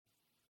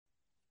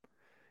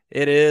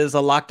It is a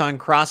Locked On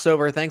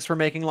crossover. Thanks for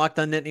making Locked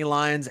On Nittany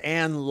Lions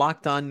and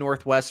Locked On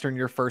Northwestern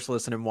your first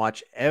listen and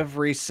watch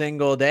every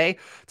single day.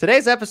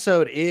 Today's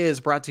episode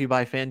is brought to you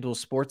by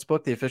FanDuel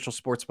Sportsbook, the official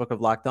sportsbook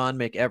of Locked On.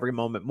 Make every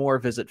moment more.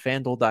 Visit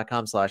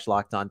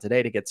FanDuel.com/Locked On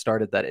today to get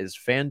started. That is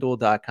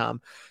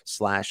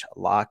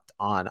FanDuel.com/Locked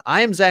On.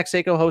 I am Zach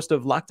Sako, host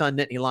of Locked On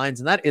Nittany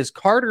Lions, and that is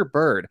Carter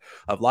Bird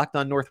of Locked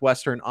On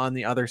Northwestern on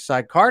the other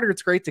side. Carter,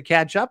 it's great to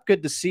catch up.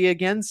 Good to see you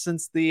again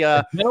since the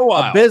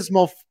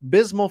abysmal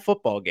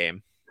football game.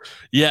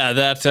 Yeah,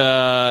 that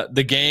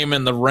the game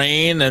and the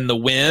rain and the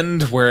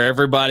wind where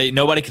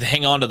nobody could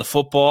hang on to the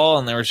football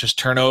and there was just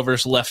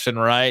turnovers left and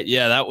right.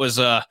 Yeah, that was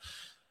an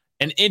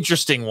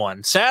interesting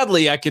one.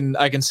 Sadly, I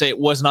can say it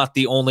was not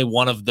the only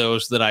one of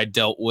those that I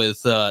dealt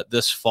with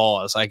this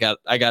fall. As I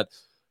got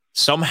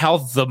somehow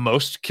the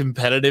most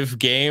competitive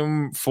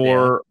game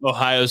for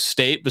Ohio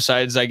State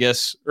besides, I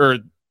guess, or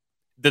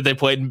that they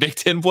played in Big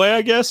Ten play,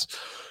 I guess.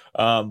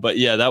 But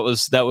yeah, that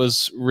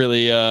was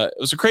really it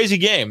was a crazy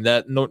game,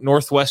 that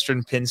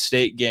Northwestern Penn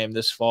State game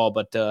this fall,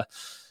 but it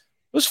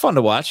was fun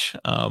to watch.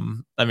 I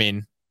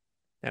mean,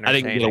 I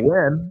didn't get a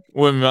win.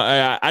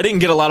 I didn't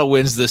get a lot of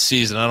wins this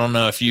season. I don't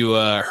know if you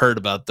heard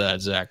about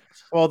that, Zach.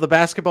 Well, the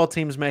basketball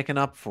team's making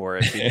up for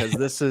it because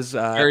this is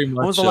very much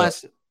when was the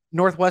last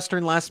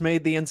Northwestern last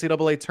made the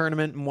NCAA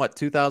tournament in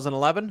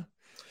 2011?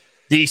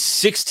 The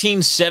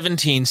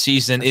 16-17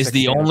 season is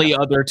the only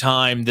other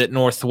time that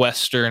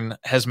Northwestern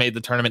has made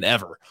the tournament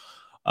ever.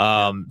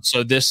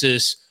 So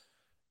this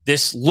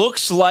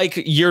looks like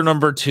year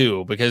number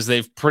 2 because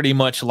they've pretty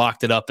much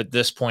locked it up at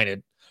this point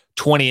at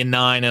 20-9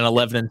 and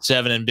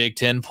 11-7 in Big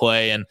Ten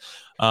play. And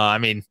I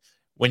mean,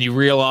 when you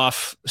reel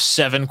off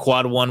 7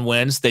 quad 1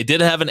 wins, they did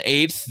have an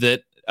 8th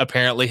that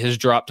apparently has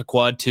dropped to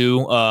quad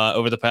 2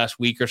 over the past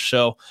week or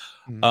so.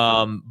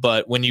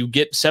 But when you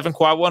get 7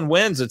 quad 1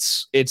 wins,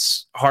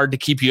 it's hard to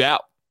keep you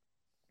out.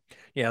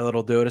 Yeah,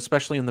 that'll do it,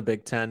 especially in the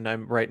Big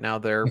Ten. Right now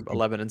they're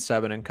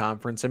 11-7 in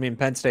conference. I mean,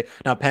 Penn State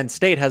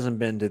hasn't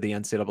been to the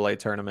NCAA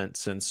tournament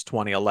since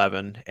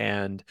 2011.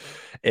 And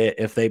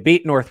if they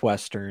beat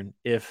Northwestern,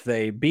 if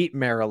they beat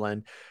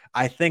Maryland,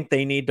 I think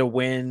they need to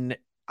win,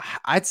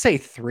 I'd say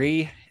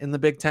 3 in the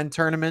Big Ten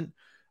tournament.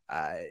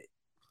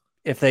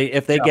 If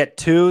they get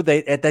 2,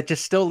 that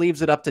just still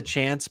leaves it up to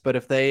chance. But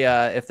if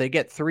they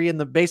get 3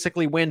 and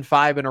basically win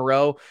 5 in a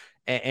row,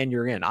 and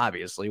you're in,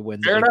 obviously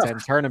win the Big Ten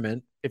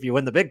tournament. If you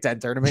win the Big Ten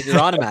tournament, you're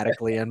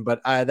automatically in.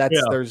 But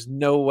there's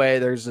no way.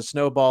 There's a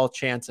snowball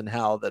chance in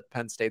hell that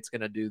Penn State's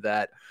going to do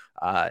that.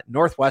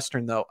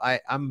 Northwestern, though,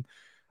 I'm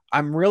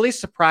really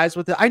surprised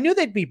with it. I knew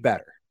they'd be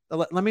better.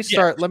 Let me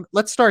start.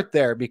 Let's start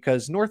there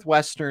because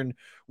Northwestern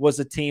was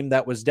a team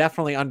that was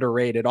definitely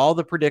underrated. All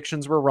the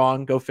predictions were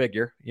wrong. Go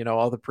figure.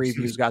 All the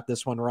previews got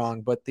this one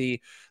wrong. But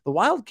the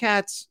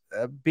Wildcats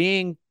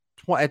being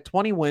at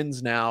 20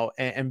 wins now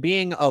and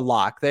being a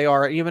lock, they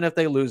are, even if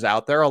they lose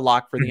out, they're a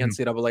lock for the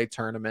NCAA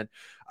tournament.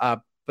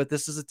 But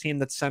this is a team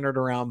that's centered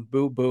around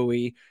Boo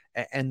Buie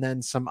and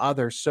then some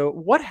others. So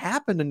what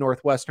happened to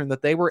Northwestern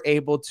that they were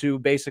able to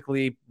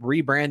basically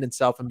rebrand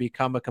itself and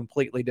become a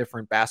completely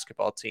different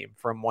basketball team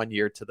from one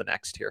year to the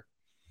next here?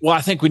 Well,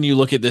 I think when you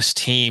look at this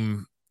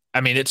team, I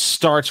mean, it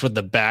starts with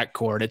the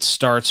backcourt. It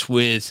starts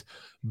with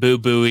Boo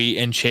Buie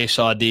and Chase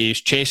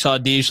Audige. Chase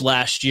Audige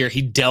last year,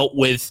 he dealt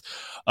with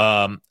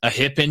a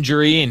hip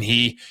injury, and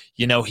he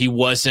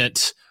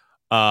wasn't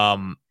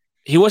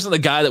the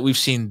guy that we've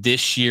seen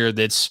this year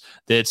that's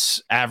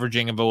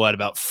averaging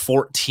about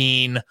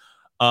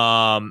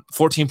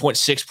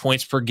 14.6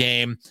 points per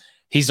game.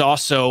 He's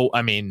also,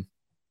 I mean,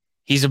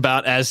 he's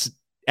about as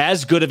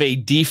good of a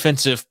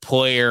defensive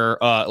player,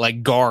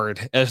 like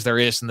guard, as there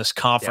is in this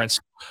conference.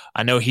 Yeah.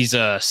 I know he's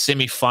a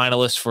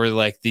semifinalist for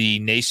like the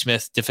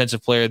Naismith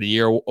Defensive Player of the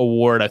Year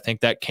award. I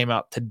think that came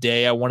out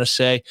today, I want to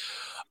say.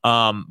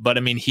 But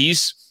I mean,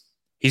 he's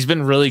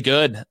been really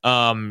good.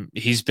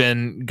 He's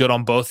been good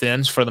on both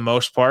ends for the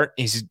most part.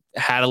 He's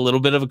had a little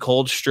bit of a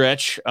cold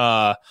stretch,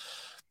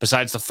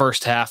 besides the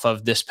first half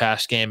of this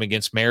past game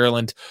against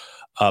Maryland.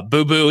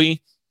 Boo Buie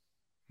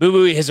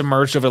has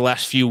emerged over the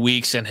last few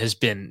weeks and has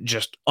been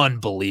just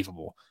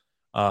unbelievable.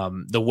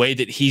 The way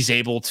that he's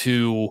able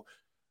to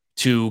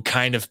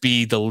kind of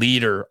be the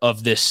leader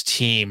of this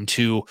team,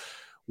 to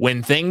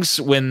when things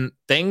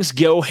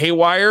go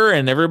haywire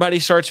and everybody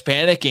starts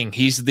panicking,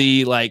 he's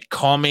the like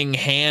calming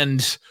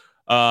hand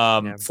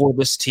for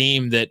this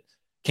team that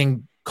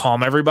can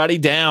calm everybody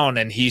down.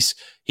 And he's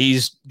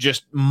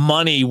just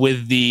money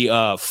with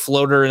the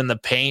floater in the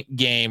paint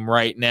game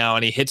right now.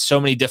 And he hits so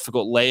many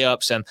difficult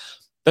layups, and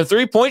the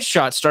 3-point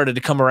shot started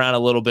to come around a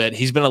little bit.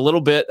 He's been a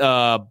little bit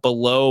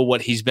below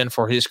what he's been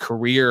for his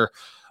career.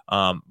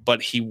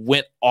 But he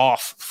went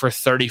off for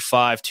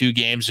 35 2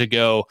 games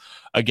ago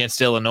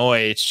against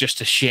Illinois. It's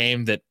just a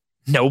shame that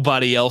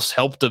nobody else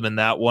helped him in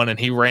that one, and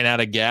he ran out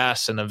of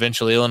gas, and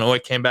eventually Illinois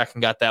came back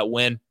and got that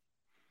win.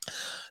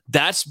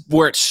 That's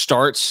where it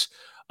starts.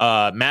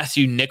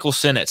 Matthew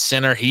Nicholson at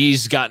center,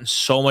 he's gotten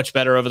so much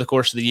better over the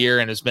course of the year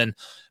and has been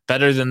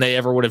better than they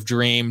ever would have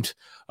dreamed.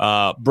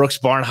 Brooks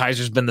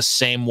Barnheiser's been the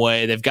same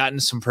way. They've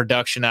gotten some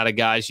production out of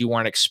guys you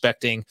weren't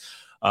expecting.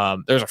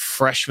 There's a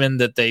freshman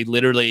that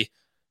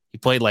he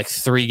played like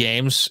 3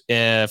 games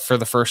for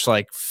the first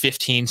like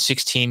 15,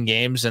 16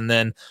 games. And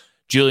then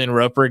Julian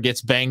Roper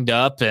gets banged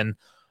up, and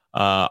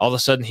all of a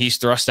sudden he's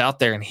thrust out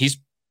there, and he's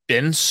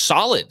been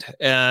solid.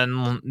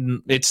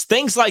 And it's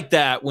things like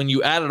that. When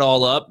you add it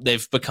all up,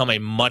 they've become a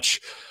much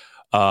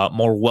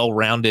more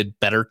well-rounded,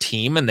 better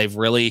team, and they've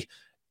really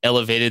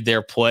elevated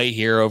their play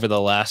here over the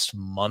last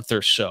month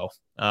or so.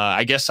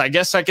 I guess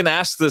I can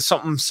ask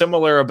something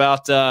similar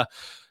about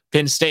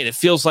Penn State. It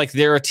feels like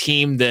they're a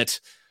team that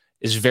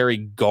is very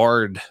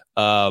guard,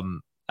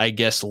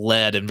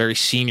 led and very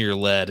senior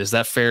led. Is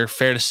that fair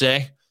to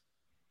say?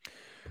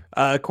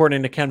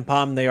 According to Ken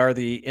Palm, they are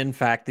in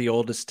fact, the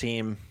oldest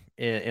team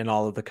in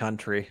all of the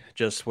country,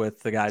 just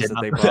with the guys that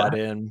they brought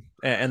in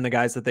and the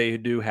guys that they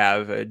do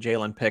have.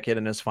 Jalen Pickett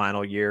in his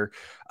final year.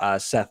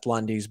 Seth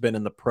Lundy's been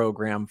in the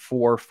program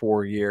for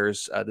 4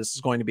 years. This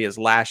is going to be his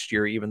last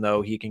year, even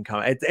though he can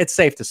come. It's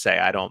safe to say,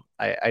 I don't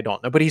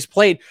know, but he's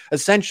played.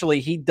 Essentially,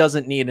 he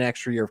doesn't need an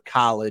extra year of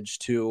college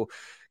to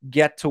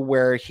get to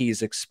where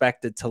he's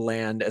expected to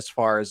land as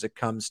far as it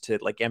comes to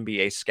like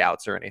NBA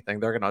scouts or anything.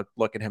 They're going to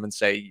look at him and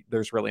say,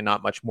 there's really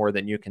not much more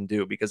than you can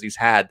do, because he's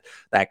had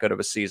that good of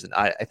a season.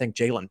 I think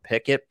Jalen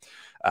Pickett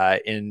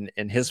in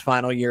his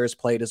final years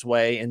played his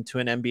way into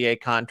an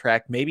NBA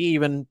contract, maybe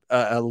even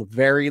a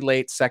very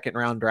late second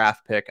round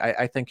draft pick.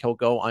 I think he'll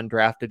go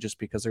undrafted just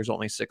because there's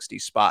only 60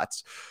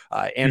 spots.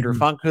 Andrew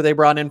Funk, who they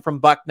brought in from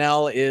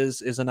Bucknell,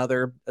 is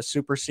another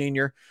super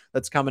senior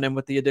that's coming in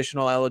with the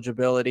additional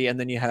eligibility. And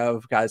then you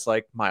have guys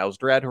like Miles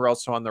Dredd, who are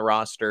also on the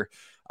roster.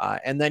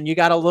 And then you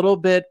got a little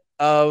bit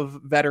of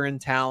veteran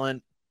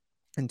talent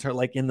in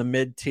the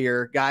mid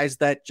tier, guys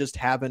that just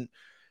haven't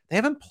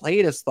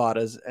played as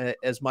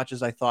much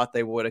as I thought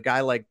they would. A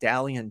guy like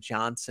Dalian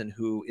Johnson,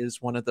 who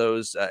is one of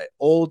those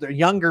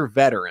younger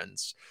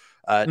veterans,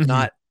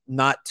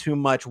 not too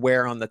much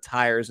wear on the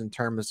tires in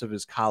terms of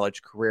his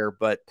college career,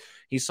 but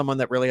he's someone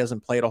that really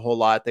hasn't played a whole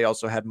lot. They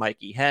also had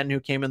Mikey Henn,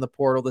 who came in the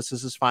portal. This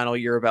is his final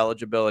year of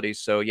eligibility.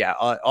 So yeah,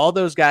 all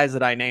those guys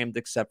that I named,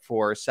 except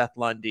for Seth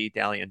Lundy,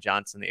 Dalian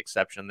Johnson, the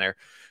exception there,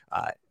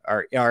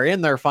 are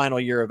in their final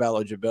year of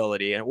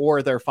eligibility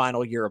or their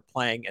final year of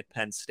playing at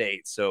Penn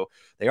State. So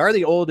they are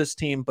the oldest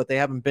team, but they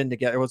haven't been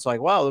together. It's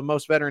like, wow, the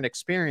most veteran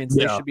experience.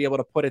 They should be able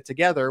to put it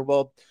together.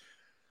 Well,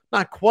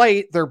 not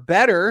quite. They're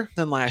better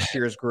than last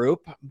year's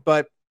group,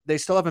 but they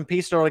still haven't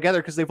pieced it all together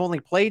because they've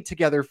only played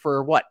together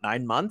for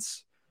 9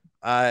 months.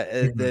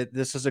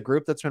 This is a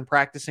group that's been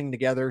practicing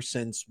together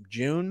since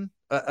June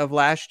of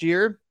last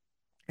year,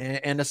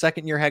 and a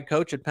second-year head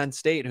coach at Penn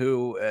State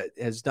who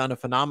has done a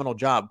phenomenal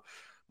job.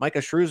 Micah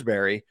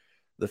Shrewsbury,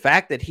 the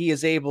fact that he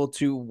is able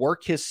to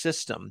work his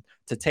system,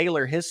 to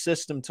tailor his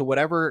system to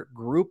whatever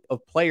group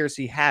of players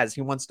he has.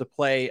 He wants to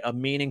play a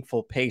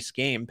meaningful pace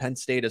game. Penn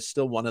State is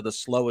still one of the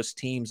slowest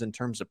teams in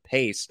terms of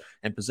pace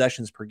and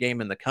possessions per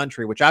game in the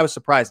country, which I was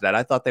surprised at.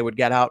 I thought they would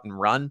get out and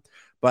run,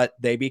 but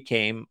they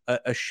became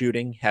a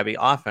shooting heavy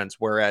offense,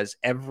 whereas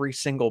every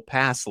single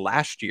pass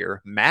last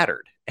year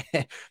mattered.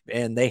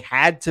 And they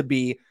had to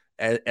be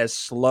as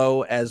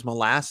slow as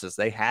molasses.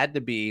 They had to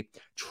be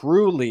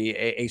truly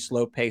a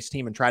slow-paced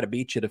team and try to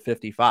beat you to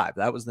 55.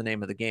 That was the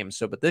name of the game.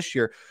 So, but this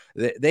year,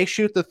 they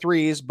shoot the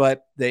threes,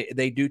 but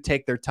they do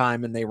take their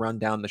time and they run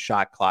down the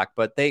shot clock.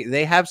 But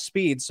they have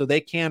speed, so they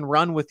can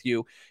run with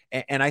you.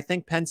 And I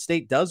think Penn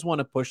State does want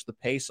to push the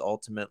pace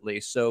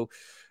ultimately. So,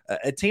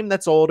 a team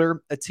that's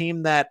older, a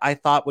team that I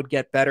thought would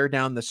get better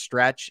down the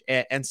stretch,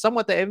 and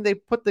somewhat they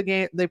put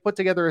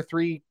together a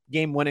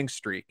 3-game winning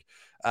streak,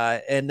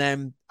 and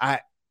then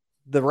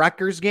the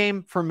Rutgers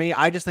game, for me,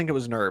 I just think it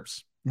was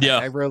nerves. Yeah.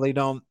 I really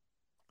don't.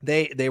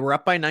 They were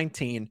up by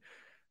 19.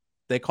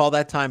 They call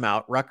that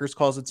timeout. Rutgers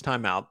calls its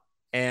timeout.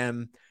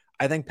 And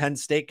I think Penn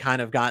State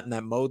kind of got in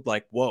that mode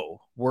like, whoa,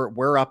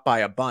 we're up by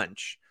a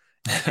bunch.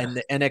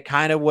 and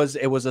it was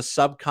a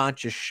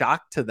subconscious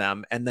shock to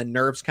them. And then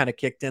nerves kind of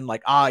kicked in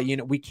like,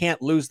 we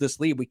can't lose this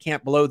lead. We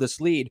can't blow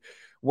this lead.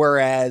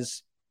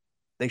 Whereas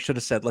they should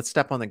have said, let's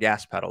step on the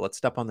gas pedal. Let's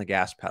step on the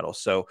gas pedal.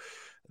 So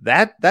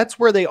that's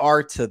where they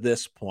are to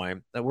this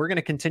point. We're going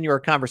to continue our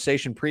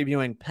conversation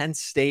previewing Penn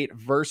State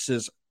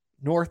versus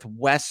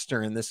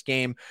Northwestern. This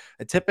game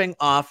tipping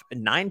off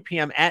 9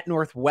 p.m. at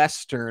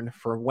Northwestern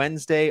for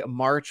Wednesday,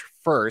 March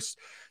 1st.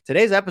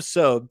 Today's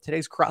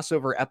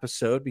crossover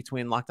episode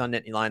between Locked On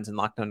Nittany Lions and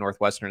Locked On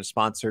Northwestern is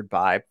sponsored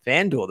by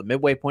FanDuel. The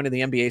midway point of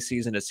the NBA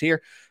season is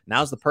here.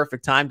 Now's the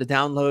perfect time to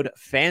download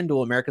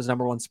FanDuel, America's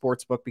 #1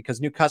 sportsbook, because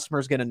new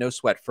customers get a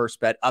no-sweat first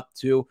bet up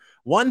to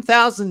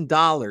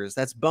 $1,000.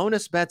 That's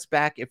bonus bets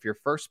back if your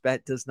first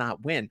bet does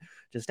not win.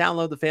 Just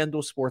download the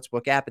FanDuel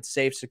Sportsbook app. It's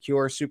safe,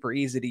 secure, super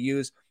easy to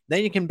use.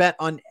 Then you can bet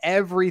on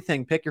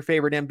everything. Pick your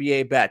favorite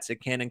NBA bets.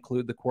 It can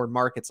include the core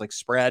markets like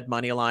spread,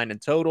 money line,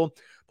 and total,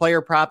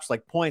 player props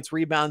like points,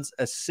 rebounds,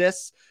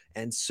 assists,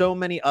 and so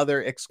many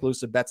other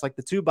exclusive bets like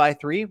the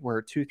 2x3,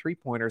 where 2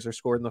 3-pointers are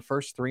scored in the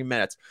first 3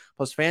 minutes.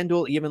 Plus,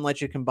 FanDuel even lets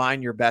you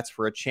combine your bets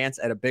for a chance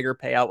at a bigger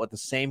payout with the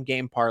same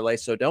game parlay.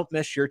 So don't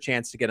miss your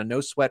chance to get a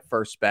no-sweat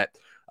first bet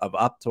of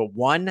up to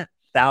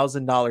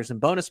 $1,000 in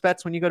bonus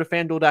bets when you go to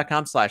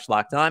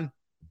FanDuel.com/lockedon.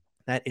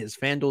 That is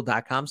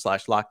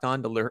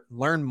FanDuel.com/lockedon to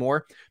learn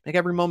more. Make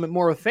every moment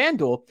more with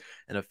FanDuel,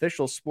 an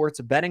official sports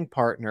betting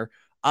partner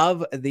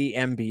of the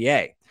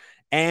NBA.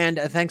 And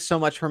thanks so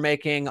much for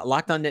making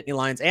Locked On Nittany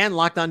Lions and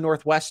Locked On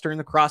Northwestern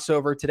the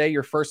crossover today.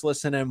 Your first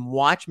listen and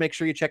watch. Make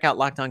sure you check out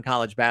Locked On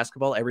College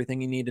Basketball.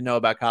 Everything you need to know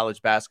about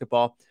college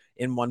basketball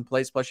in one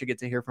place. Plus, you get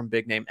to hear from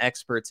big-name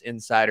experts,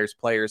 insiders,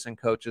 players, and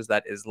coaches.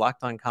 That is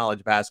Locked On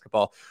College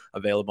Basketball,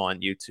 available on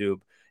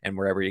YouTube and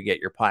wherever you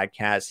get your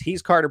podcasts.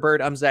 He's Carter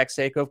Bird. I'm Zach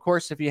Seiko. Of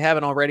course, if you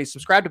haven't already,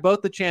 subscribe to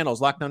both the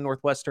channels, Locked On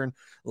Northwestern,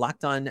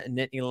 Locked On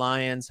Nittany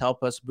Lions.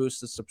 Help us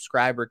boost the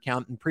subscriber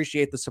count and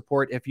appreciate the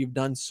support if you've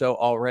done so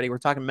already. We're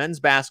talking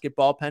men's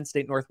basketball, Penn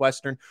State,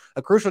 Northwestern,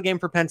 a crucial game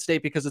for Penn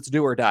State because it's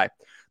do or die.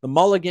 The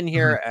mulligan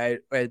here,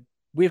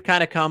 we've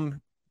kind of come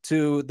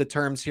to the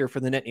terms here for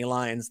the Nittany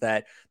Lions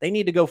that they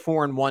need to go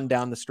 4-1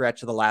 down the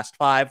stretch of the last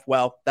 5.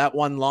 Well, that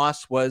one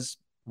loss was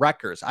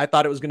Rutgers. I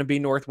thought it was going to be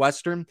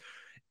Northwestern.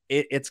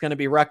 It's going to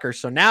be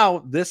Rutgers. So now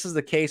this is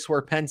the case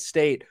where Penn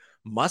State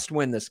must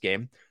win this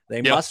game.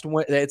 They must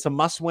win. It's a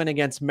must win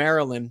against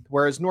Maryland,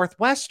 whereas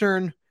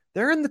Northwestern,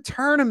 they're in the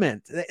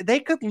tournament. They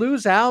could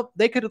lose out.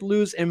 They could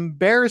lose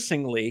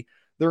embarrassingly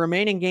the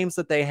remaining games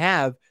that they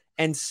have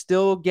and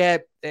still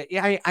get,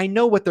 I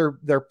know what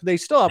they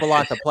still have a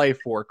lot to play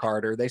for,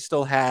 Carter. They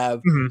still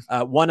have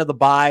one of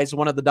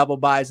the double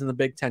buys in the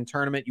Big Ten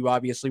tournament. You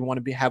obviously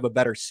want to have a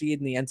better seed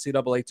in the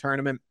NCAA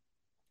tournament.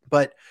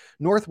 But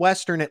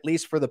Northwestern, at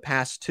least for the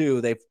past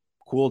 2, they've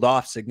cooled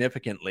off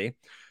significantly.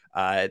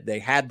 They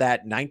had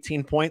that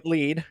 19-point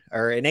lead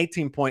or an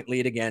 18-point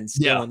lead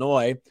against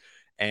Illinois.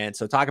 And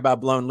so talk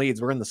about blown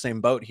leads. We're in the same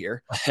boat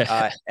here.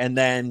 And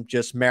then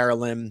just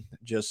Maryland,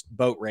 just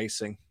boat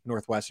racing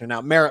Northwestern.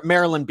 Now,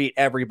 Maryland beat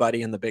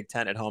everybody in the Big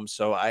Ten at home.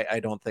 So I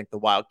don't think the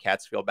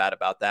Wildcats feel bad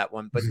about that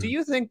one. But do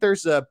you think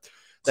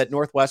that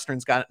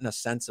Northwestern's gotten a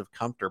sense of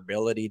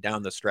comfortability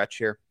down the stretch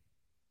here?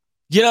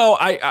 You know,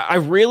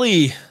 I'm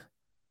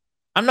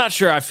not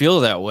sure I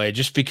feel that way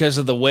just because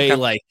of the way,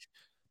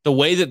 the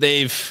way that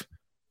they've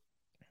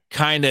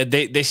kind of,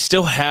 they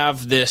still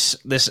have this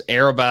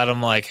air about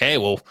them like, hey,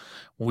 well,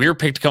 we're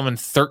picked coming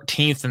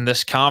 13th in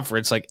this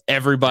conference. Like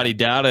everybody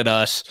doubted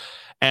us.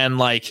 And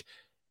like,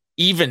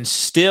 even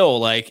still,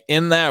 like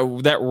in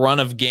that run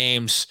of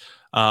games,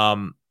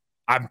 I'm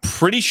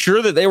pretty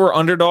sure that they were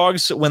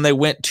underdogs when they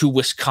went to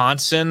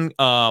Wisconsin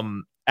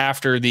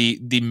after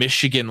the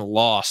Michigan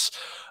loss.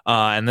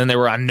 And then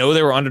I know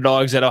they were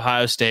underdogs at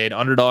Ohio State,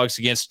 underdogs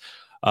against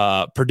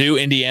Purdue,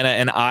 Indiana,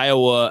 and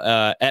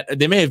Iowa.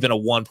 They may have been a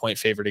 1-point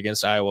favorite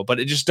against Iowa, but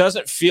it just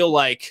doesn't feel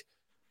like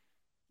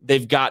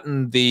they've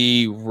gotten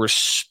the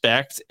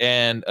respect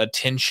and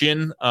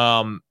attention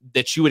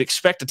that you would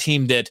expect a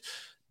team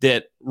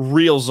that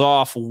reels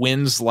off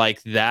wins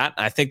like that.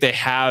 I think they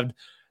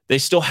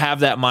still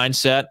have that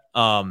mindset.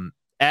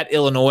 At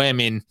Illinois, I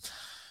mean,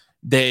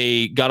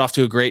 they got off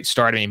to a great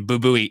start. I mean, Boo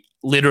Buie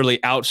literally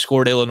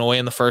outscored Illinois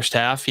in the first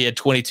half. He had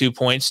 22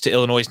 points to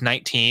Illinois'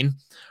 19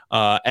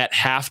 at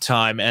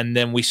halftime. And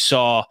then we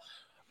saw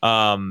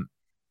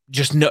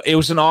it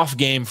was an off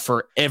game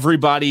for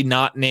everybody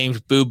not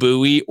named Boo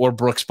Buie or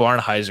Brooks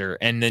Barnheiser.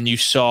 And then you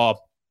saw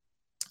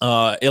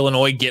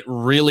Illinois get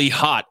really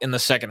hot in the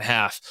second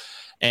half.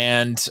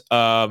 And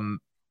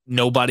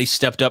nobody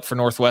stepped up for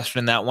Northwestern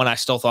in that one. I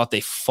still thought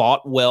they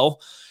fought well.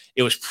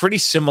 It was pretty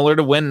similar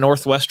to when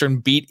Northwestern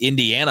beat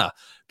Indiana.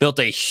 Built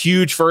a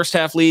huge first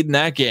half lead in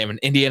that game, and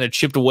Indiana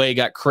chipped away,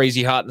 got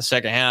crazy hot in the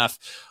second half,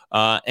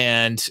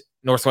 and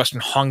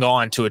Northwestern hung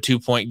on to a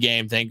 2-point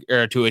game, to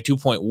a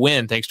 2-point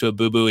win thanks to a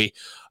Boo Buie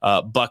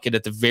bucket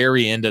at the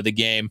very end of the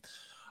game.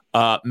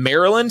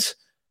 Maryland,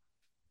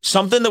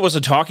 something that was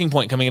a talking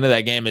point coming into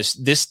that game is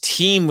this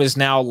team was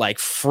now like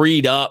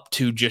freed up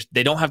to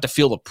they don't have to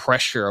feel the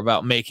pressure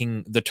about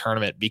making the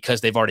tournament because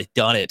they've already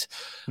done it,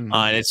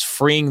 and it's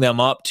freeing them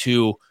up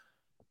to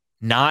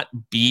not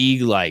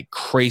be like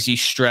crazy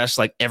stressed.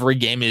 Like every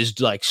game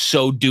is like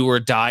so do or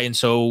die and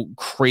so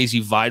crazy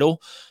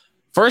vital.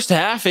 First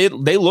half,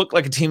 they looked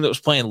like a team that was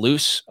playing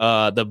loose.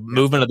 The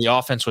movement of the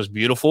offense was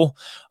beautiful.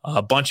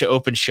 A bunch of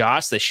open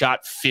shots. They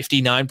shot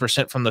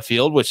 59% from the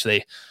field, which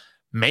they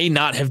may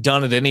not have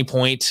done at any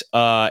point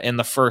in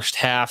the first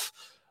half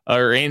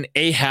or in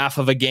a half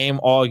of a game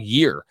all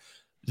year.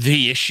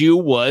 The issue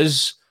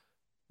was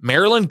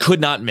Maryland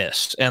could not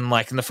miss. And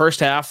like in the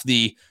first half,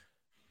 the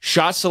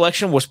shot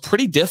selection was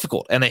pretty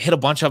difficult, and they hit a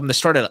bunch of them. They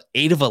started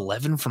 8 of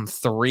 11 from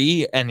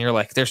 3, and you're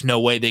like, there's no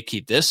way they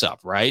keep this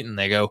up, right? And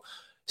they go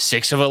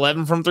 6 of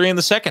 11 from 3 in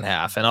the second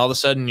half, and all of a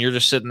sudden you're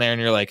just sitting there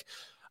and you're like,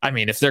 I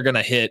mean, if they're going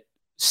to hit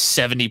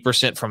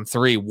 70% from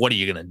three. What are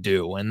you going to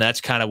do? And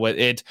that's kind of what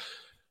it.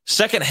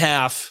 Second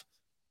half,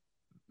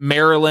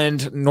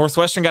 Maryland,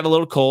 Northwestern got a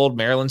little cold.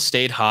 Maryland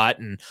stayed hot,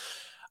 and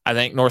I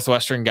think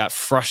Northwestern got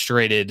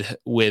frustrated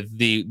with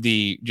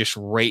the just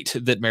rate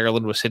that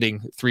Maryland was hitting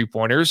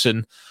 3-pointers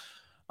and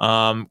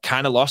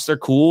kind of lost their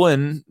cool,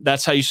 and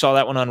that's how you saw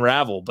that one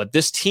unravel. But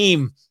this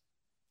team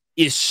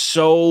is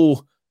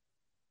so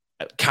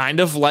kind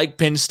of like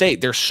Penn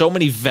State. There's so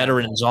many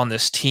veterans on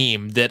this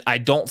team that I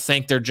don't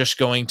think they're just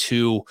going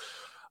to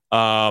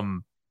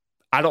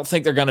I don't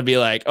think they're going to be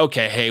like,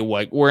 okay, hey,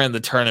 we're in the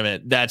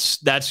tournament.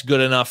 That's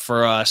good enough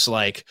for us.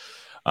 Like,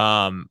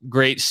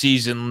 great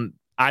season.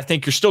 I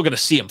think you're still going to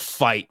see them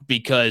fight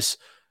because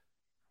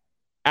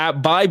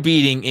by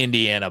beating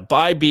Indiana,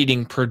 by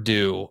beating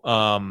Purdue,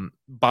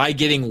 by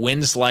getting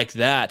wins like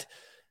that,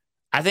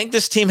 I think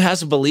this team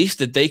has a belief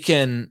that they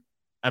can.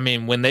 I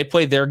mean, when they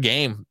play their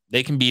game,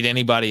 they can beat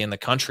anybody in the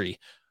country.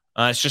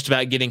 It's just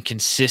about getting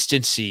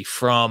consistency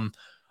from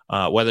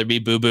whether it be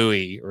Boo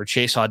Buie or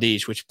Chase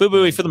Audige, which Boo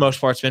Buie for the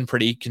most part has been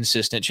pretty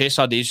consistent. Chase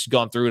Audige has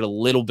gone through it a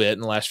little bit in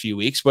the last few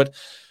weeks, but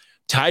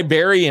Ty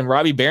Berry and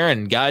Robbie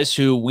Barron, guys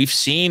who we've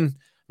seen.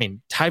 I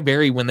mean, Ty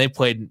Berry, when they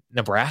played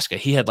Nebraska,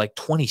 he had like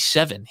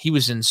 27. He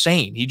was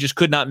insane. He just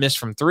could not miss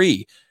from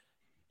three.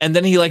 And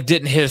then he like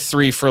didn't hit a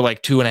three for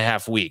like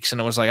 2.5 weeks.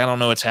 And I was like, I don't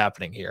know what's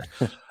happening here.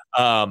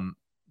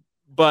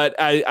 But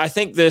I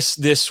think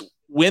this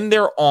when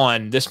they're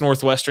on, this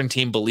Northwestern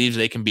team believes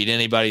they can beat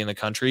anybody in the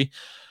country.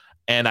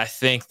 And I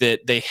think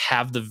that they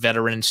have the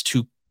veterans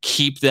to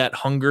keep that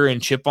hunger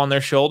and chip on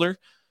their shoulder.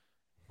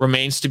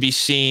 Remains to be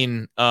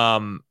seen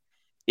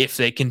if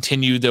they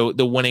continue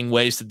the winning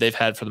ways that they've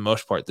had for the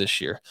most part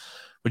this year.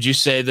 Would you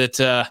say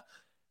that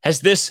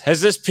has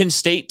this Penn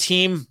State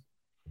team,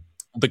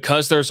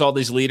 because there's all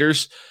these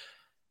leaders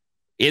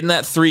in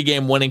that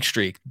 3-game winning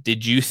streak,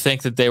 did you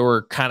think that they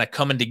were kind of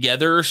coming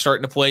together,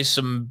 starting to play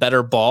some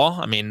better ball?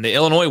 I mean, the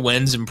Illinois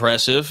win's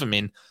impressive. I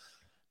mean,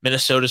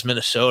 Minnesota's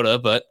Minnesota,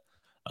 but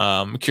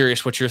I'm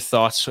curious what your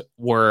thoughts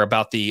were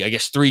about the, I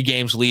guess, 3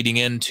 games leading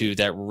into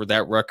that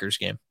Rutgers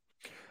game.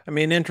 I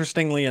mean,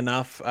 interestingly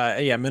enough,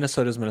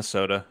 Minnesota's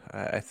Minnesota.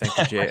 I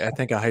think I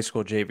think a high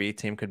school JV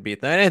team could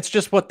beat that. And it's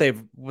just what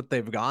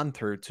they've gone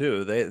through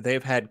too.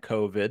 They've had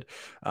COVID,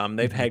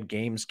 they've had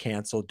games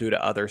canceled due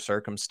to other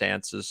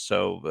circumstances.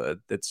 So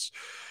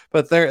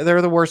but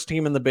they're the worst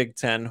team in the Big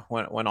Ten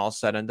when all's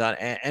said and done.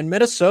 And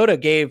Minnesota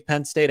gave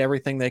Penn State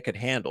everything they could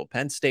handle.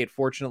 Penn State,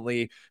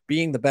 fortunately,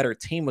 being the better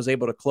team, was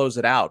able to close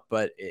it out.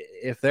 But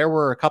if there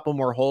were a couple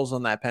more holes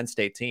on that Penn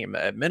State team,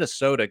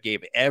 Minnesota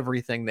gave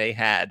everything they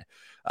had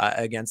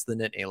against the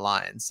Nittany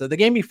Lions. So the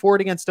game before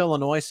it against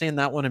Illinois, seeing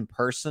that one in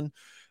person,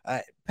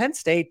 Penn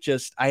State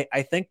just,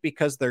 I think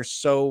because they're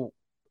so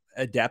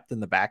adept in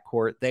the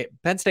backcourt,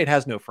 Penn State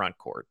has no front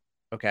court.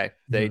 Okay.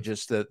 They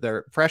just,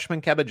 their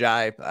freshman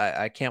Kebajai,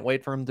 I can't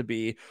wait for him to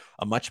be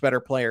a much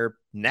better player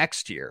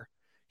next year.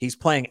 He's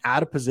playing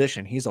out of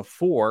position. He's a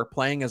 4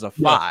 playing as a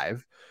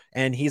 5.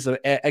 And he's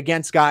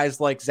against guys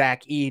like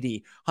Zach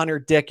Edey, Hunter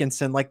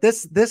Dickinson. Like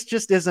this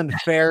just isn't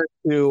fair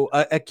to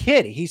a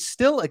kid. He's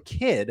still a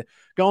kid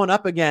going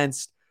up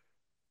against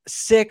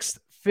 6th,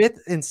 5th,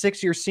 and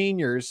 6th-year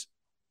seniors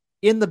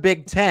in the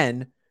Big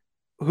Ten,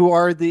 who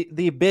are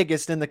the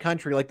biggest in the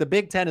country. Like the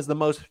Big Ten is the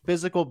most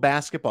physical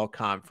basketball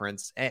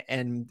conference,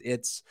 and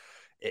it's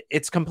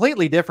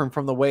completely different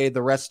from the way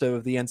the rest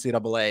of the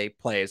NCAA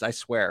plays. I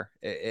swear,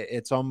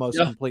 it's almost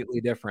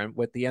completely different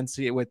with the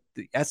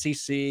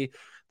SEC.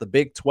 The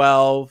Big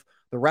 12,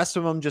 the rest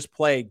of them just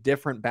play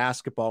different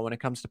basketball when it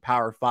comes to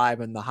Power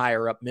 5 and the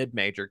higher up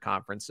mid-major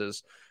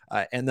conferences.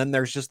 And then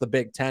there's just the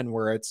Big 10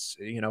 where it's,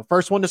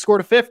 first one to score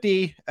to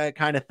 50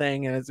 kind of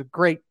thing. And it's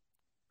great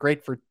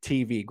for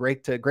TV,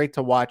 great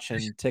to watch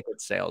and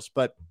ticket sales.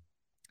 But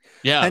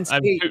to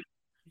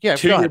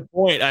your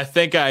point, I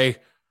think I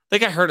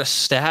heard a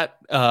stat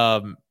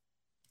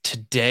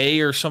today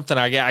or something.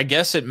 I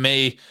guess it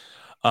may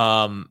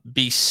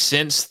be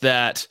since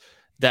that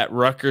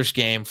Rutgers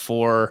game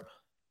for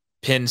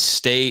Penn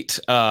State.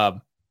 I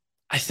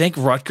think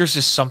Rutgers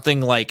is something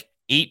like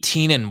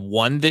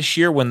 18-1 this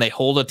year when they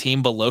hold a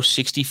team below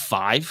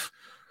 65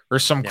 or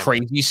some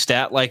crazy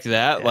stat like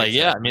that.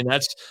 Exactly. I mean,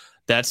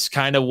 that's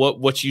kind of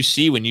what you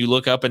see when you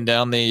look up and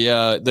down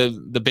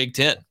the Big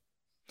Ten.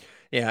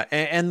 Yeah.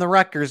 And the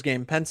Rutgers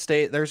game, Penn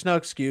State, there's no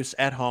excuse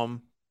at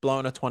home,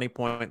 blowing a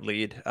 20-point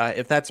lead.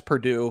 If that's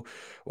Purdue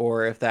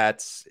or if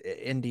that's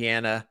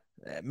Indiana,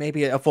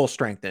 maybe a full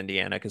strength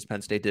Indiana, because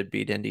Penn State did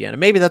beat Indiana.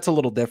 Maybe that's a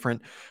little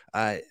different.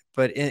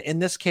 But in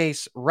this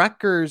case,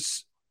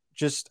 Rutgers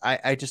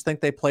I just think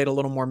they played a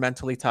little more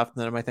mentally tough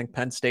than them. I think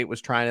Penn State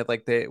was trying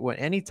to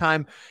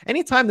anytime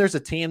there's a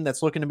team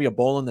that's looking to be a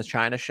bull in the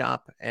china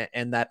shop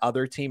and that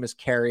other team is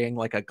carrying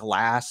like a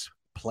glass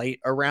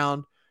plate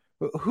around,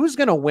 who's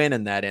going to win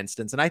in that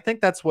instance? And I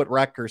think that's what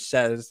Rutgers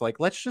says. Like,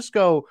 let's just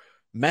go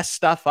mess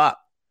stuff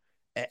up.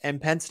 And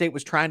Penn State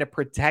was trying to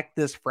protect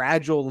this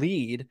fragile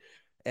lead.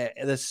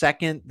 the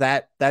second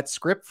that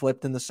script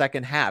flipped in the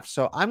second half.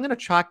 So I'm going to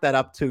chalk that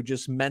up to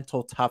just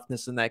mental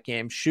toughness in that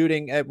game.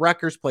 Shooting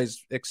Rutgers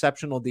plays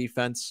exceptional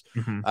defense.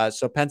 Mm-hmm.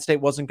 So Penn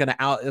State wasn't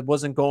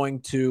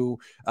going to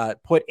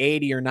put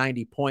 80 or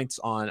 90 points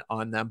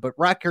on them, but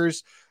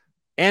Rutgers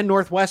and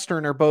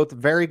Northwestern are both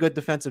very good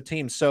defensive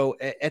teams. So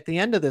at the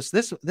end of this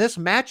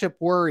matchup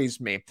worries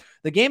me.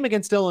 The game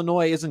against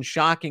Illinois isn't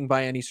shocking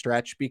by any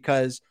stretch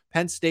because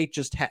Penn State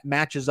just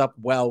matches up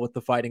well with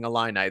the Fighting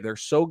Illini. They're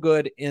so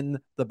good in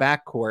the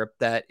backcourt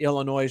that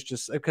Illinois is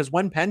just, because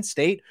when Penn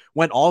State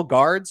went all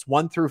guards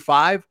 1 through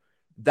 5,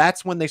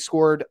 that's when they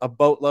scored a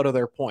boatload of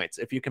their points,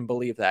 if you can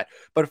believe that.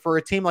 But for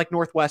a team like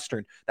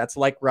Northwestern, that's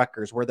like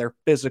Rutgers, where they're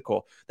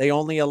physical. They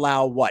only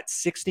allow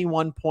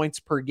 61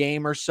 points per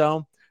game or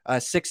so.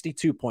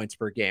 62 points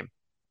per game.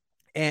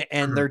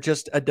 And they're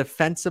just a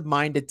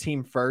defensive-minded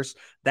team first.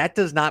 That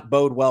does not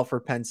bode well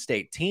for Penn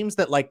State. Teams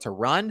that like to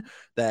run,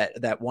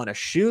 that want to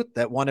shoot,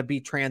 that want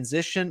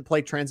to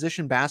play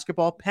transition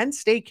basketball, Penn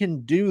State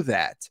can do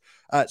that.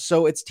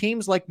 So it's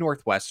teams like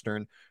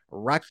Northwestern,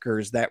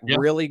 Rutgers that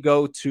really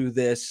go to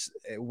this.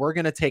 We're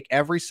going to take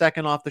every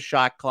second off the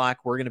shot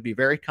clock. We're going to be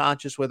very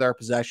conscious with our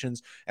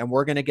possessions, and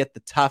we're going to get the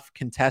tough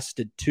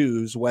contested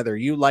twos, whether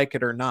you like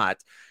it or not.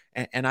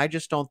 And I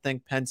just don't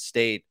think Penn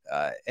State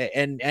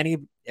and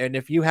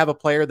if you have a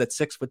player that's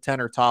 6'10"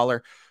 or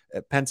taller,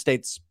 Penn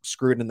State's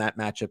screwed in that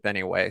matchup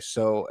anyway.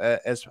 So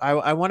as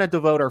I want to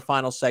devote our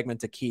final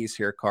segment to keys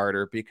here,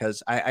 Carter,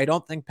 because I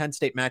don't think Penn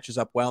State matches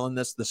up well in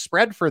this. The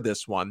spread for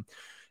this one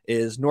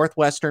is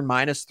Northwestern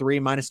 -3,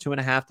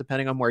 -2.5,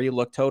 depending on where you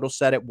look. Total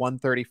set at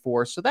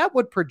 134. So that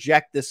would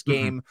project this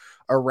game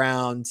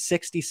around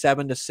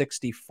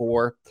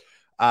 67-64.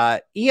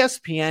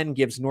 ESPN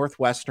gives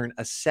Northwestern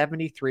a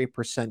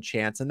 73%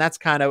 chance, and that's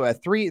kind of a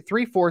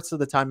three-fourths of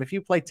the time. If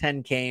you play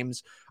 10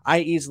 games,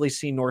 I easily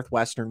see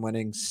Northwestern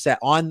winning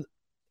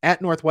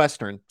at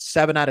Northwestern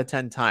 7 out of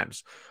 10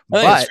 times.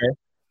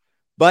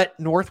 But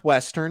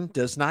Northwestern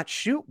does not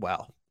shoot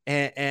well,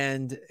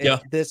 and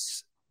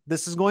this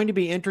is going to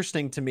be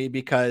interesting to me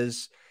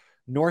because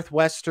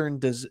Northwestern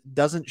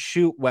doesn't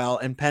shoot well,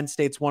 and Penn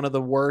State's one of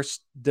the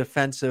worst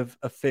defensive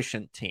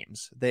efficient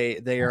teams. They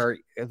are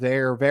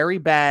very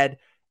bad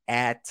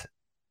at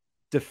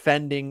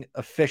defending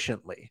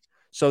efficiently.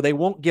 So they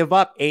won't give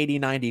up 80,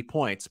 90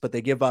 points, but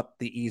they give up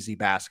the easy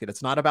basket.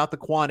 It's not about the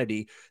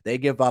quantity. They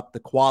give up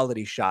the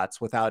quality shots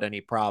without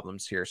any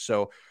problems here.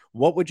 So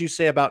what would you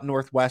say about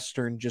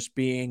Northwestern just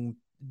being,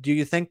 do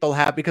you think they'll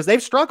have, because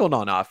they've struggled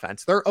on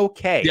offense. They're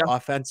okay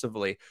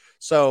offensively.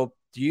 So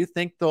do you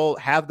think they'll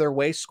have their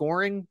way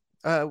scoring,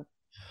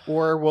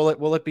 or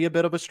will it be a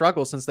bit of a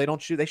struggle since they don't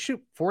shoot? They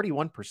shoot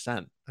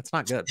 41%. That's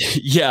not good.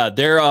 Yeah,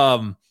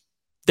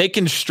 they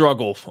can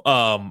struggle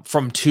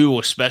from 2,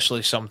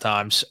 especially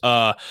sometimes.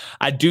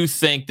 I do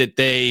think that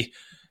they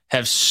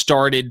have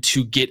started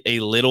to get a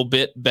little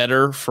bit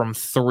better from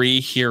 3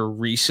 here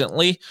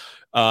recently,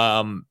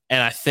 and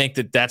I think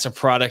that that's a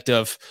product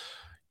of,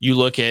 you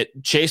look at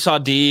Chase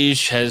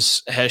Audige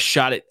has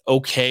shot it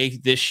okay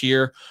this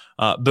year.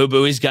 Boo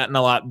Booey's gotten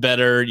a lot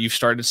better. You've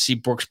started to see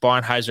Brooks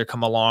Barnheiser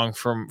come along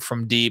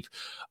from deep.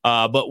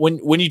 But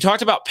when you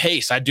talked about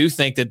pace, I do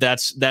think that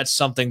that's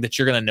something that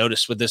you're going to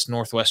notice with this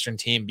Northwestern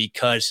team,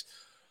 because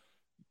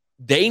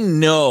they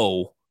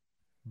know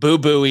Boo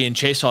Booey and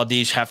Chase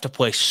Audige have to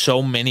play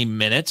so many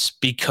minutes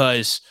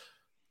because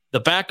the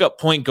backup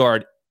point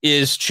guard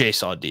is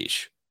Chase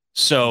Audige.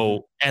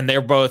 So, and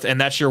they're both,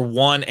 and that's your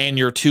 1 and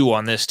your 2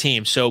 on this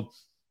team. So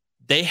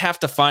they have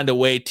to find a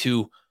way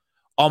to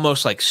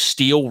almost like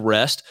steal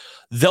rest.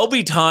 There'll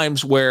be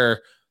times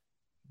where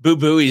Boo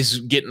Booey's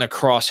getting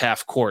across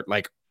half court,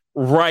 like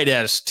right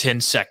as 10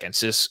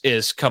 seconds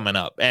is coming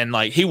up, and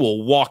like he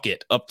will walk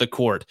it up the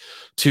court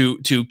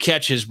to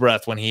catch his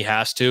breath when he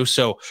has to.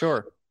 So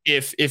sure.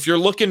 If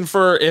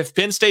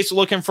Penn State's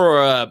looking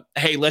for a,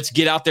 hey, let's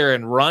get out there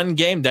and run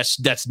game,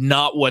 that's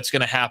not what's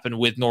going to happen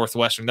with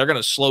Northwestern. They're going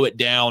to slow it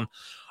down,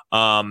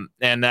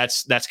 and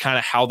that's kind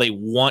of how they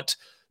want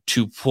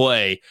to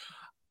play.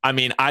 I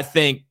mean, I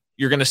think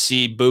you're going to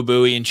see Boo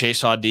Booey and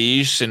Chase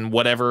Audige and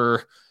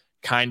whatever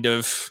kind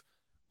of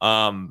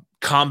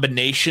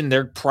combination,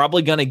 they're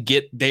probably going to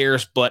get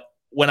theirs. But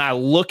when I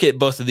look at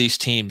both of these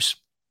teams,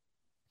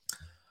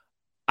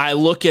 I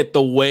look at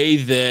the way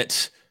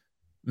that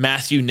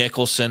Matthew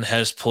Nicholson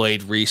has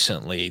played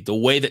recently, the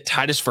way that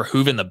Titus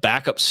Verhoeven, the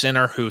backup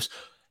center, who's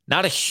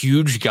not a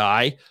huge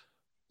guy,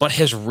 but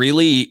has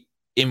really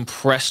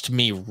impressed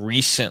me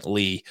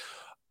recently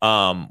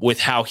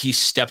with how he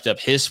stepped up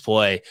his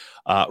play.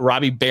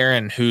 Robbie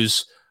Barron,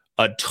 who's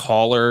a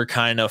taller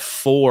kind of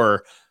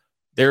 4.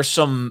 There's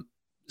some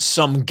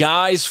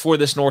guys for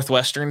this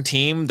Northwestern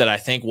team that I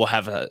think will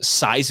have a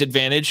size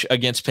advantage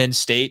against Penn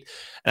State,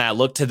 and I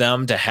look to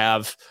them to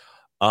have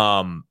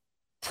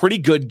pretty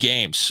good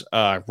games.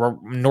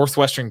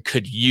 Northwestern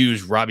could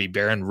use Robbie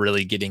Barron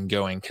really getting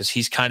going, because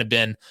he's kind of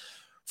been,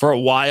 for a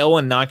while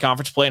in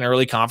non-conference play and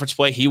early conference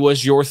play, he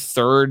was your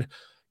 3rd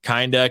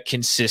kind of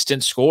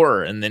consistent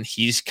scorer, and then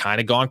he's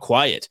kind of gone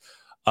quiet.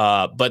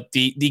 But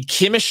the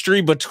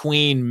chemistry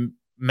between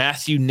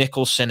Matthew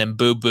Nicholson and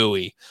Boo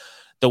Buie,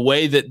 the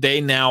way that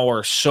they now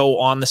are so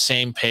on the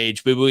same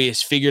page. Boo Buie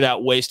has figured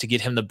out ways to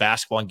get him the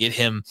basketball and get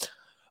him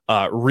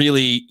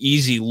really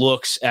easy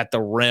looks at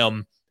the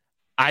rim.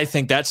 I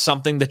think that's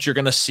something that you're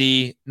going to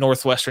see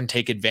Northwestern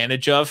take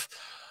advantage of.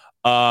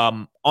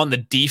 On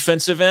the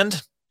defensive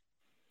end,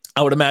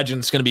 I would imagine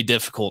it's going to be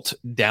difficult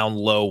down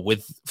low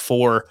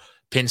for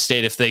Penn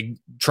State if they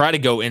try to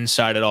go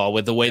inside at all,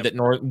 with the way that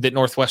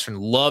Northwestern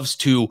loves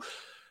to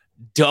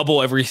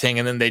double everything,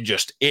 and then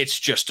it's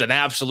just an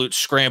absolute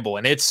scramble,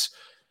 and it's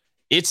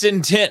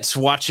intense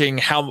watching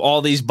how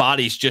all these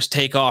bodies just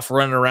take off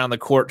running around the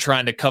court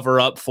trying to cover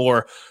up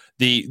for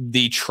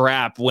the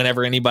trap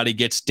whenever anybody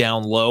gets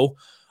down low.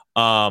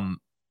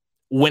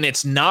 When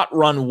it's not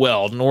run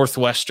well,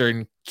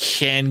 Northwestern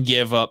can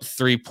give up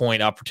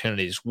 3-point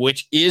opportunities,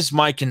 which is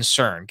my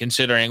concern,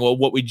 considering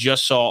what we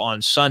just saw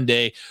on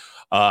Sunday.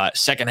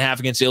 Second half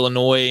against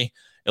Illinois.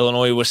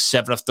 Illinois was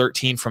 7 of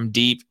 13 from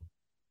deep.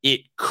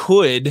 It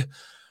could,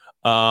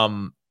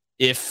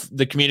 if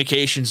the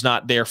communication's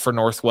not there for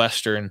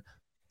Northwestern,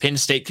 Penn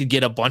State could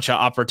get a bunch of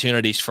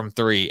opportunities from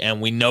three.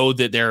 And we know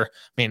that they're,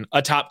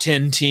 a top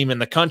 10 team in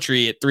the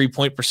country at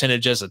 3-point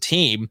percentage as a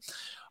team.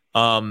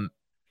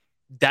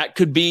 That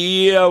could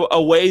be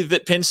a way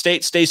that Penn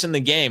State stays in the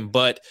game.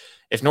 But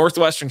if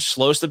Northwestern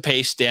slows the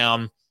pace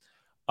down,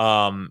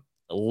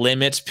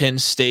 limits Penn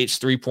State's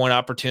 3-point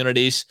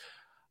opportunities,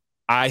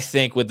 I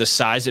think with the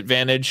size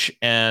advantage,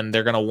 and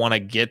they're going to want to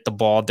get the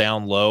ball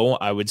down low,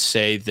 I would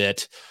say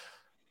that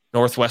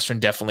Northwestern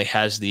definitely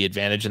has the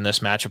advantage in this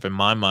matchup in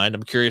my mind.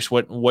 I'm curious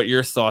what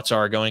your thoughts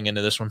are going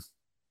into this one.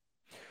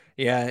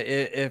 Yeah,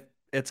 if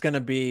it's going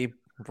to be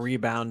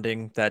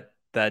rebounding that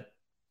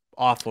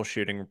awful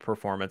shooting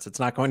performance. It's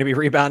not going to be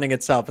rebounding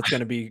itself. It's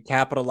going to be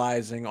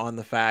capitalizing on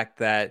the fact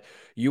that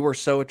you were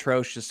so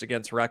atrocious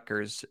against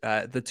Rutgers.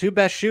 The two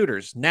best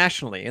shooters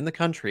nationally in the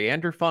country,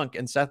 Andrew Funk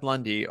and Seth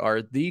Lundy,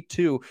 are the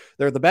two.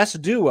 They're the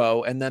best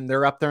duo, and then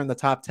they're up there in the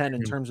top 10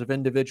 in terms of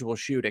individual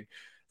shooting.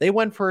 They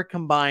went for a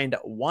combined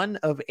 1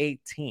 of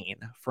 18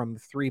 from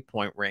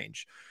 3-point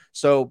range.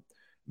 So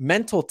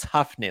mental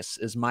toughness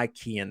is my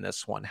key in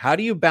this one. How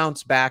do you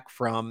bounce back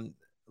from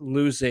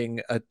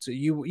losing?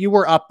 You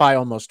were up by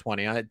almost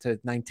 20 to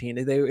 19.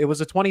 It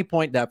was a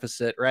 20-point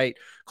deficit, right?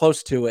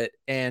 Close to it,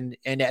 and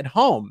at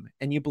home,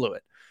 and you blew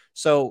it.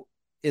 So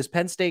is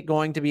Penn State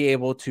going to be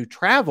able to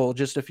travel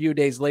just a few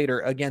days later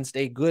against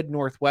a good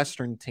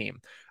Northwestern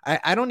team?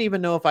 I don't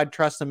even know if I'd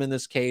trust them in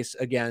this case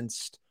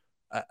against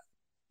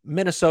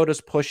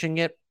Minnesota's pushing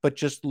it, but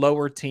just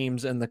lower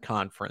teams in the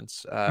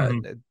conference.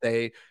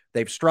 They've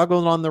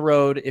struggled on the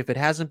road. If it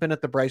hasn't been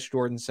at the Bryce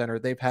Jordan Center,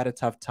 they've had a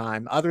tough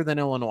time, other than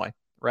Illinois,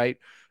 right?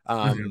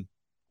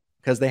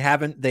 Because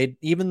they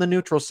even the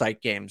neutral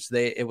site games,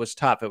 it was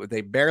tough. They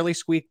barely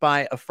squeaked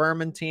by a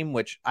Furman team,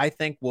 which I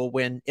think will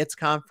win its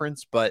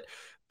conference, but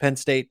Penn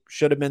State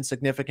should have been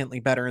significantly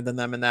better than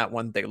them in that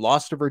one. They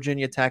lost to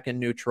Virginia Tech in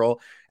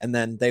neutral, and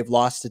then they've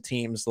lost to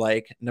teams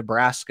like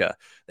Nebraska.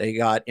 They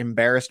got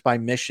embarrassed by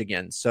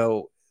Michigan.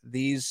 So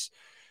they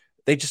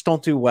just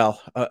don't do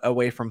well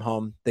away from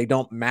home. They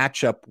don't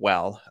match up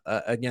well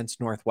against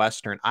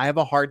Northwestern. I have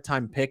a hard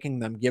time picking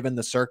them given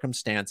the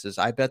circumstances.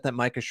 I bet that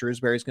Micah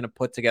Shrewsbury is going to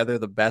put together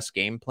the best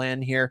game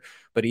plan here,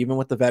 but even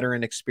with the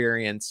veteran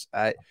experience,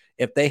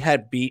 if they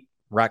had beat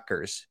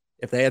Rutgers,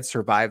 if they had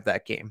survived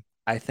that game,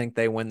 I think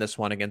they win this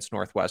one against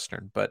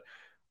Northwestern. But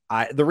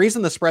the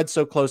reason the spread's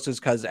so close is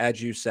because,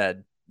 as you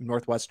said,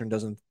 Northwestern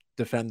doesn't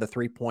defend the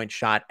 3-point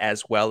shot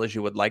as well as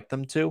you would like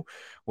them to,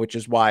 which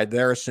is why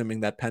they're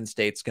assuming that Penn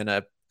State's going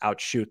to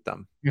outshoot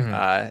them.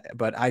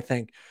 But I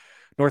think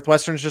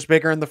Northwestern's just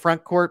bigger in the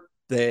front court.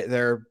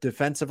 They're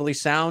defensively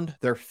sound.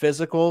 They're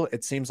physical.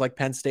 It seems like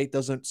Penn State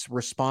doesn't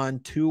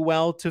respond too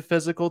well to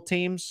physical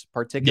teams,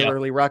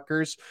 particularly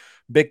Rutgers.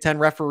 Big Ten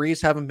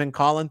referees haven't been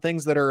calling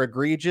things that are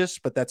egregious,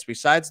 but that's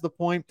besides the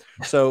point.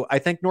 So I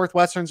think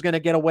Northwestern's going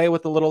to get away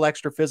with a little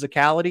extra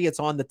physicality. It's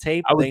on the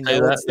tape. They know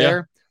it's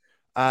there.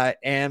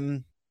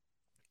 And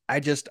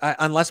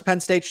unless Penn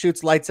State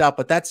shoots lights out,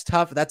 but that's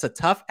tough. That's a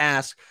tough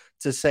ask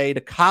to say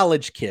to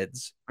college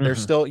kids. They're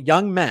still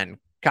young men,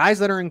 guys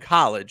that are in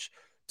college,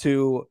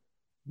 to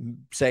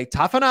say,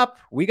 toughen up.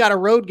 We got a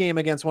road game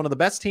against one of the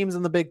best teams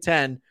in the Big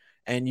Ten,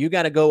 and you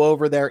got to go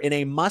over there in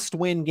a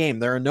must-win game.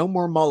 There are no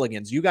more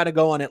mulligans. You got to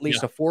go on at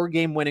least a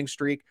 4-game winning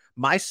streak.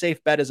 My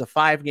safe bet is a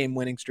 5-game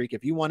winning streak.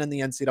 If you won in the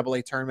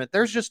NCAA tournament,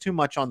 there's just too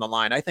much on the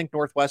line. I think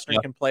Northwestern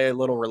can play a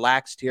little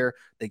relaxed here.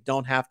 They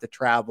don't have to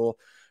travel.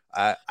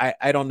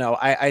 I don't know.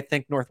 I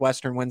think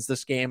Northwestern wins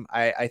this game.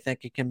 I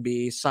think it can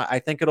be. I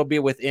think it'll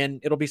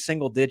be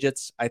single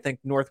digits. I think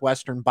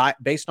Northwestern,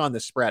 based on the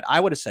spread,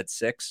 I would have said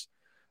 6.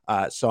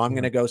 So I'm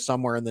going to go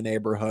somewhere in the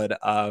neighborhood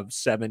of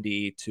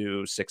 70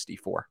 to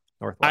 64.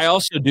 Northwestern. I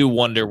also do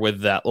wonder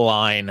with that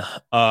line.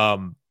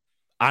 I'm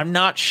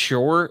not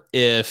sure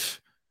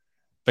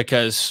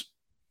because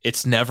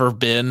it's never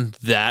been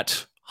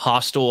that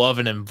hostile of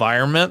an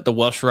environment, the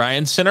Welsh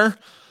Ryan Center,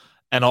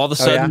 and all of a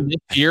sudden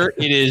this year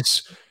it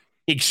is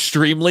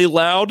extremely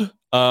loud.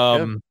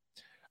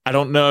 I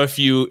don't know if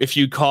you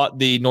caught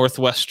the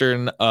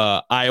Northwestern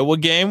Iowa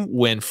game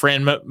when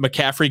Fran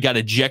McCaffrey got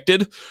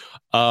ejected.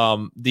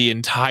 The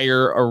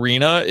entire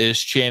arena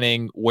is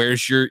chanting,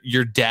 "Where's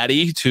your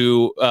daddy?"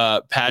 to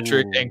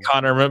Patrick Ooh. and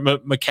Connor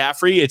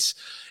McCaffrey.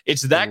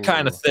 It's that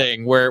kind of Ooh.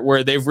 thing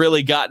where they've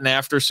really gotten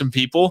after some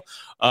people.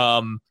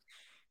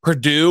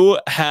 Purdue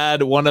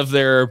had one of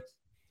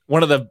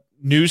the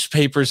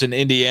newspapers in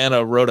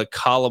Indiana wrote a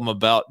column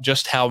about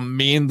just how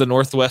mean the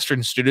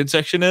Northwestern student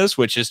section is,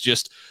 which is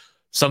just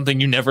something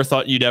you never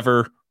thought you'd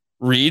ever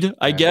read,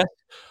 I Right. guess.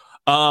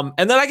 And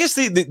then I guess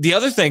the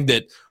other thing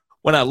that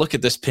when I look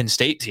at this Penn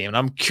State team, and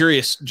I'm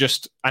curious,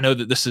 just I know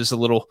that this is a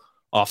little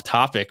off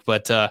topic,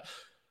 but I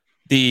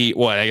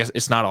guess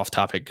it's not off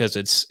topic because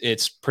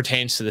it's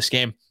pertains to this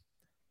game.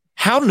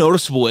 How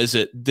noticeable is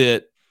it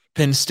that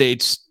Penn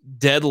State's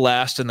dead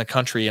last in the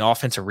country in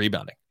offensive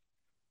rebounding?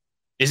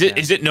 Is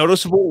it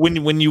noticeable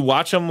when you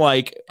watch them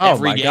like Oh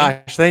every my game?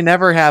 gosh, they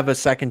never have a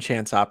second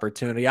chance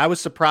opportunity. I was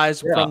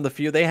surprised Yeah. from the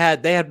few they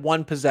had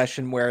one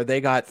possession where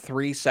they got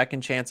 3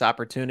 second chance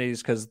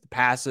opportunities because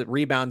the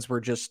rebounds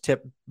were just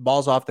tipped,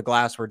 balls off the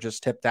glass were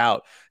just tipped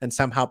out, and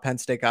somehow Penn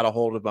State got a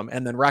hold of them.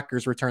 And then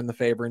Rutgers returned the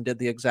favor and did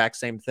the exact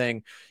same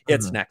thing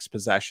its next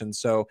possession.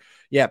 So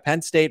yeah,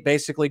 Penn State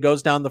basically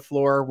goes down the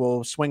floor,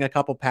 will swing a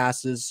couple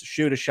passes,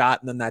 shoot a shot,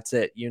 and then that's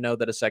it. You know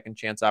that a second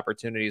chance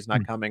opportunity is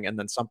not coming, and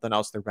then something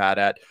else they're bad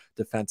at,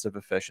 defensive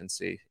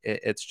efficiency.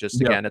 It's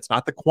just, Yeah. again, it's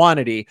not the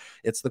quantity,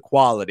 it's the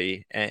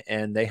quality,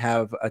 and they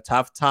have a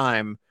tough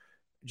time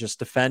just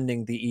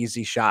defending the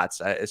easy shots.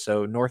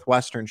 So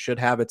Northwestern should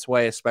have its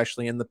way,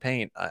 especially in the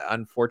paint.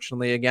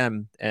 Unfortunately,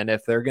 again, and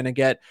if they're going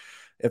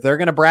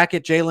to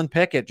bracket Jalen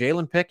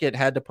Pickett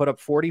had to put up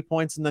 40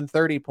 points and then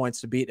 30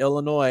 points to beat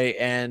Illinois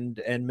and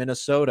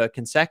Minnesota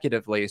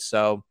consecutively.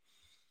 So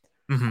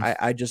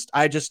I just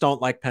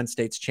don't like Penn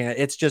State's chance.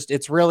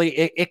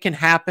 It can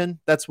happen.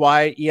 That's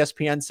why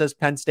ESPN says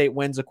Penn State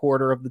wins a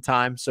quarter of the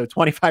time. So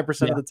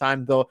 25% Yeah. of the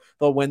time they'll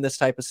win this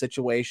type of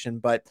situation.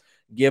 But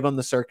given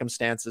the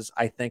circumstances,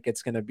 I think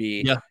it's going to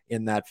be Yeah.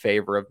 in that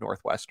favor of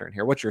Northwestern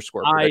here. What's your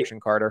score prediction,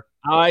 Carter?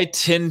 I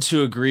tend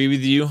to agree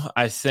with you.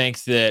 I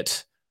think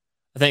this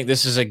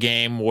is a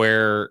game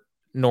where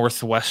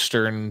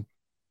Northwestern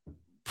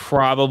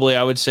probably,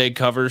 I would say,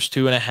 covers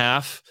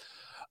 2.5.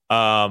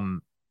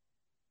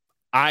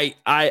 I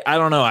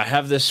don't know. I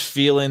have this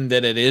feeling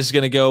that it is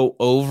going to go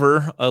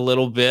over a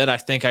little bit. I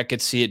think I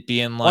could see it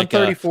being like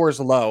 134 is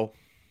low.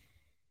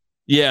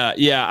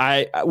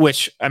 Yeah.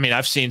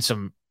 I've seen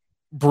some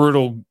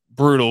brutal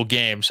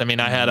games. I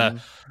mean, I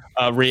had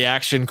a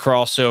reaction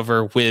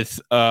crossover with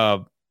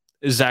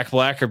Zach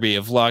Blackerby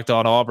of Locked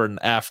On Auburn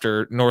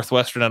after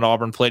Northwestern and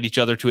Auburn played each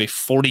other to a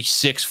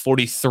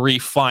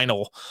 46-43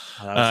 final,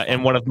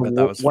 in one of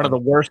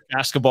the worst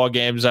basketball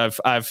games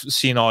I've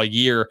seen all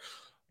year.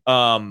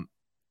 I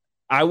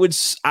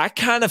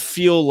kind of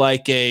feel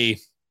like a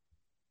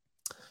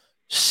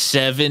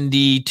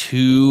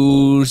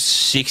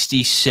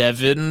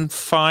 72-67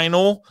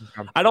 final.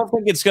 Okay. I don't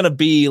think it's going to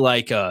be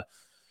like a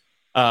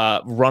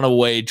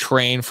runaway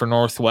train for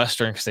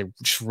Northwestern because they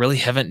just really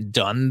haven't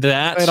done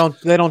that.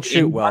 They don't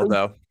shoot well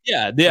though.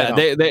 Yeah.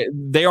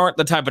 They aren't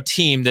the type of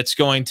team that's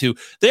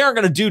they aren't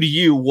going to do to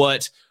you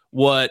what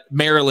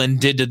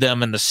Maryland did to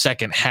them in the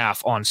second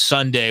half on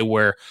Sunday,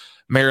 where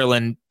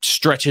Maryland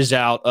stretches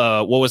out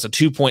what was a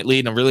 2-point lead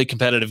in a really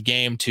competitive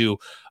game to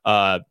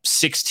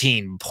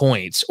 16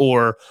 points,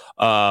 or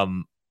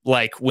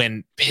like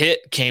when Pitt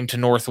came to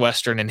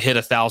Northwestern and hit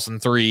 1,000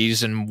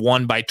 threes and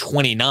won by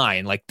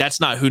 29. Like, that's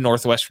not who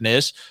Northwestern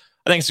is.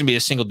 I think it's going to be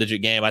a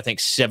single-digit game. I think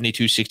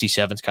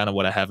 72-67 is kind of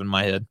what I have in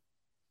my head.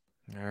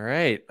 All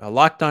right. A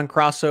locked on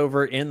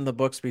crossover in the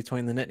books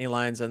between the Nittany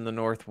Lions and the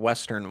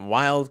Northwestern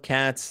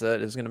Wildcats.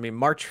 That is going to be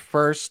March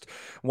 1st,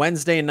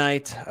 Wednesday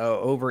night,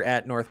 over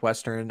at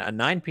Northwestern, a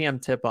 9 p.m.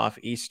 tip-off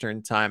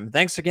Eastern time.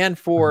 Thanks again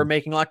for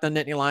making Locked on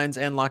Nittany Lions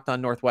and Locked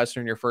on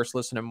Northwestern your first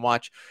listen and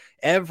watch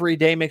every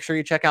day. Make sure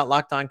you check out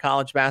Locked on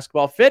College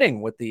Basketball,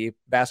 fitting with the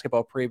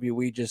basketball preview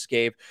we just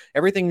gave.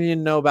 Everything you need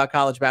to know about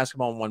college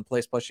basketball in one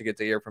place, plus you get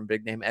to hear from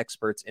big-name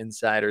experts,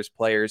 insiders,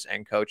 players,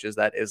 and coaches.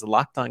 That is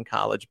Locked on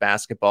College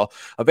Basketball.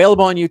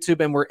 Available on YouTube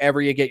and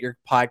wherever you get your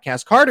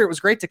podcast. Carter, it was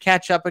great to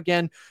catch up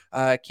again.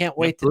 Can't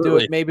wait to do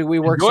it. Maybe we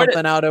work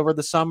something out over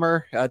the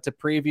summer to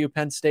preview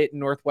Penn State and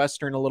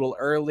Northwestern a little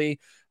early.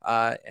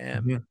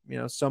 And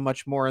so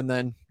much more. And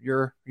then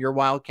your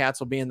Wildcats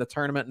will be in the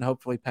tournament, and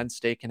hopefully Penn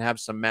State can have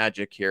some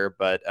magic here.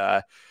 But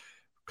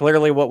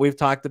clearly what we've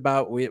talked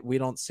about, we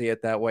don't see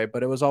it that way.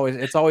 But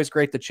it's always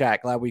great to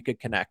chat. Glad we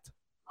could connect.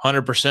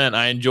 100%.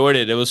 I enjoyed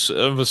it. It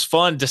was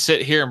fun to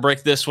sit here and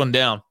break this one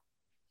down.